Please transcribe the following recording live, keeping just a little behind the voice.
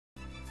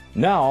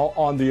Now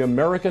on the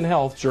American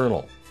Health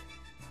Journal.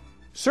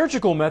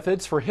 Surgical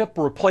methods for hip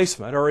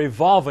replacement are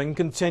evolving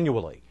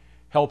continually,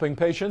 helping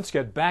patients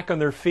get back on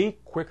their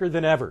feet quicker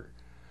than ever.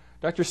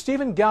 Dr.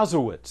 Stephen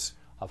Gausewitz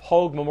of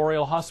Hoag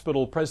Memorial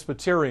Hospital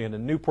Presbyterian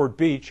in Newport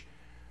Beach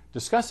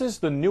discusses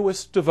the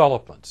newest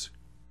developments.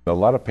 A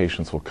lot of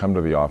patients will come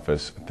to the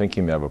office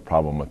thinking they have a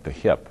problem with the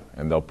hip,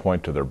 and they'll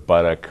point to their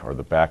buttock or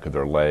the back of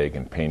their leg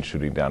and pain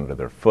shooting down to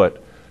their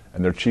foot,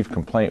 and their chief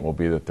complaint will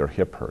be that their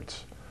hip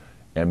hurts.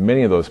 And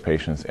many of those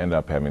patients end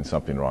up having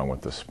something wrong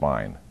with the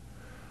spine.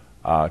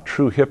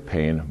 True hip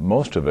pain,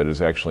 most of it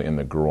is actually in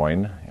the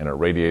groin, and it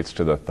radiates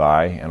to the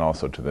thigh and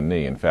also to the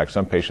knee. In fact,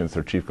 some patients,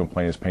 their chief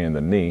complaint is pain in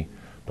the knee,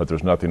 but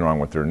there's nothing wrong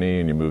with their knee,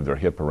 and you move their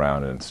hip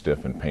around and it's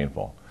stiff and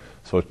painful.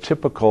 So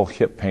typical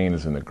hip pain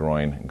is in the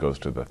groin and goes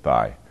to the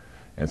thigh.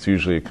 And it's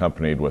usually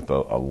accompanied with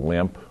a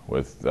limp,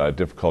 with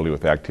difficulty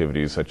with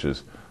activities such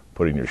as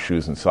putting your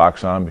shoes and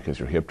socks on because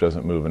your hip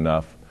doesn't move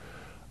enough,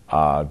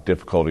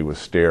 difficulty with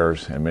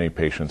stairs, and many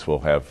patients will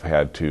have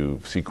had to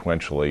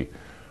sequentially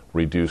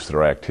reduce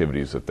their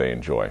activities that they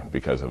enjoy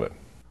because of it.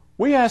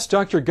 We asked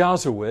Dr.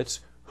 Gausewitz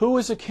who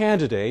is a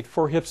candidate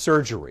for hip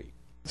surgery.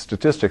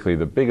 Statistically,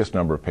 the biggest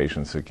number of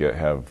patients that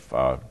have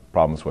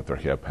problems with their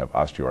hip have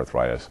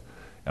osteoarthritis.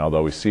 And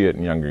although we see it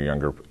in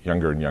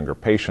younger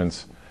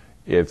patients,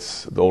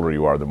 it's the older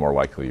you are, the more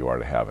likely you are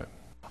to have it.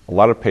 A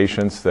lot of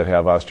patients that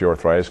have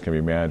osteoarthritis can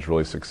be managed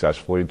really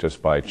successfully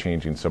just by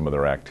changing some of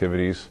their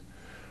activities,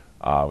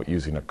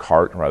 using a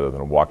cart rather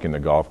than walking the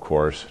golf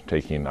course,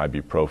 taking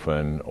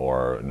ibuprofen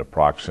or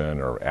naproxen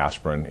or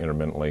aspirin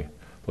intermittently.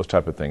 Those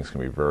type of things can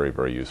be very,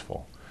 very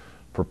useful.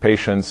 For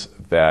patients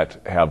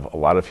that have a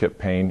lot of hip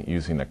pain,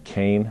 using a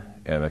cane,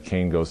 and the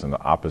cane goes on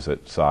the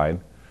opposite side,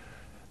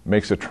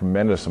 makes a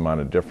tremendous amount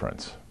of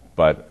difference.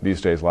 But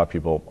these days a lot of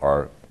people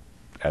are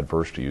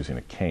adverse to using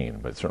a cane,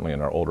 but certainly in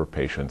our older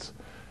patients,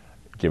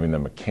 giving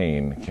them a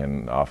cane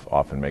can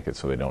often make it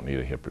so they don't need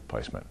a hip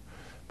replacement.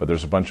 But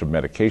there's a bunch of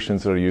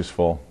medications that are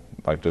useful,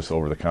 like just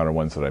over-the-counter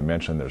ones that I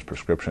mentioned. There's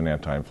prescription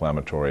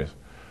anti-inflammatories.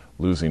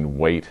 Losing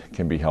weight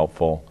can be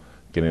helpful.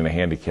 Getting a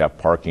handicap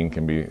parking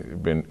can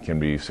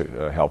be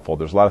helpful.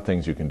 There's a lot of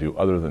things you can do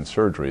other than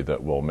surgery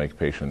that will make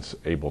patients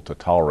able to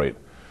tolerate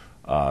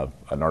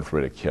an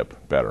arthritic hip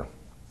better.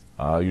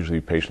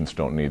 Usually patients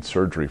don't need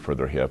surgery for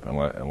their hip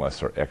unless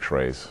their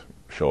x-rays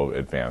show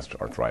advanced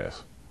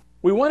arthritis.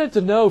 We wanted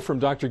to know from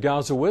Dr.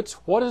 Gausewitz,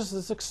 what is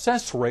the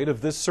success rate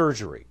of this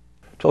surgery?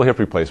 Total hip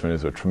replacement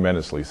is a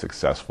tremendously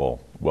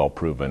successful,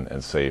 well-proven,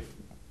 and safe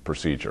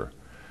procedure.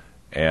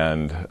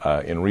 And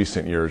in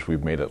recent years,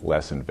 we've made it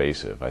less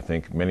invasive. I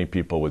think many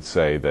people would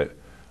say that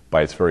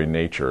by its very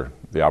nature,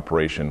 the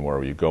operation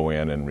where you go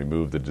in and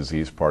remove the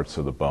diseased parts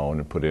of the bone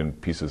and put in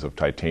pieces of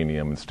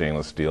titanium and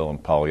stainless steel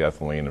and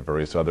polyethylene and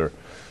various other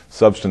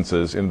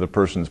substances into the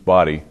person's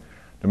body,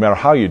 no matter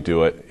how you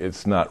do it,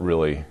 it's not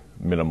really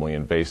minimally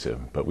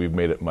invasive, but we've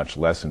made it much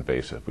less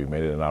invasive. We've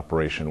made it an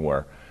operation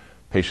where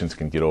patients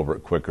can get over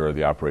it quicker,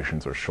 the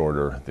operations are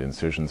shorter, the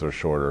incisions are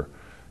shorter,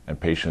 and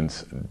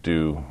patients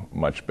do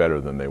much better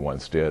than they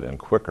once did and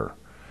quicker.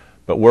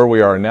 But where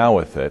we are now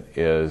with it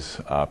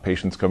is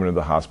patients come into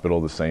the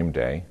hospital the same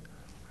day.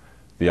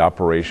 The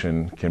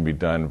operation can be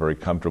done very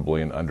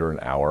comfortably in under an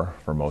hour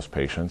for most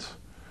patients.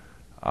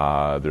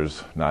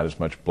 There's not as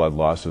much blood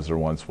loss as there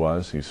once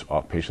was. These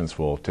patients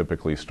will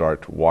typically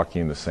start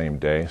walking the same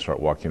day, start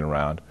walking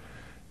around.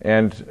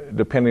 And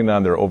depending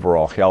on their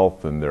overall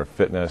health and their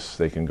fitness,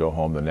 they can go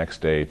home the next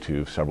day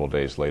to several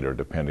days later,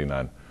 depending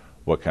on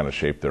what kind of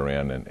shape they're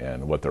in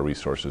and what their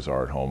resources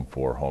are at home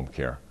for home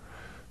care.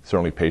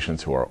 Certainly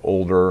patients who are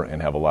older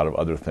and have a lot of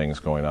other things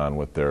going on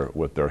with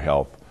their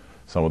health,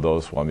 some of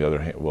those, on the other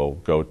hand, will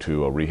go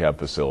to a rehab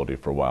facility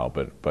for a while,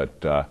 but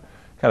kind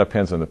of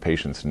depends on the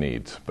patient's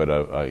needs. But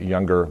a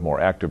younger, more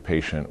active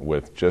patient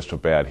with just a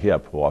bad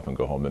hip will often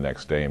go home the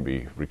next day and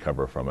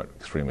recover from it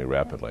extremely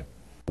rapidly.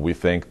 We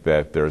think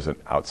that there's an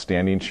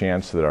outstanding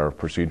chance that our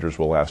procedures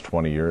will last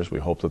 20 years. We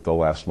hope that they'll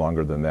last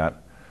longer than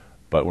that,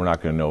 but we're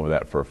not going to know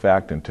that for a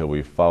fact until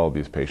we follow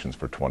these patients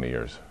for 20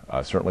 years.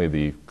 Certainly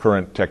the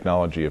current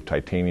technology of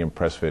titanium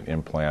press-fit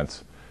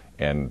implants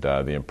and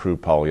the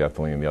improved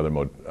polyethylene and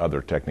the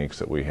other techniques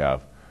that we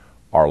have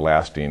are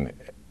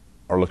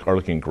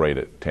looking great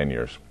at 10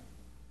 years.